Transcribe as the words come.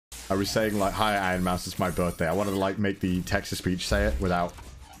I was saying like, hi Iron Mouse, it's my birthday. I wanted to like make the text-to-speech say it without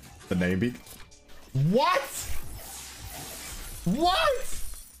the name beat. What? What?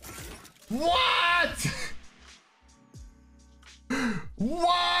 What?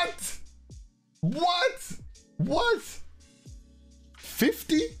 What? What? What?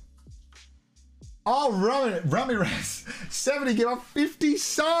 50? Oh, Ramirez 70 gave out 50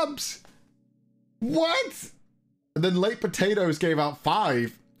 subs. What? And then Late Potatoes gave out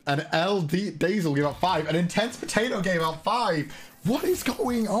 5. And LD Dazel gave out 5. And Intense Potato gave out 5. What is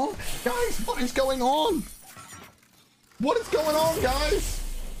going on? Guys, what is going on? What is going on, guys?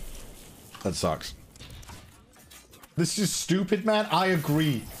 That sucks. This is stupid, man. I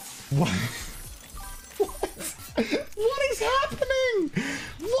agree. What? What is happening?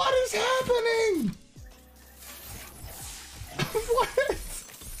 What is happening? What?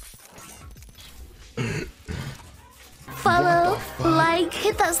 Follow, like,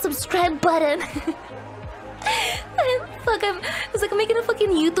 hit that subscribe button. Fuck, it's like I'm making a fucking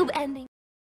YouTube ending.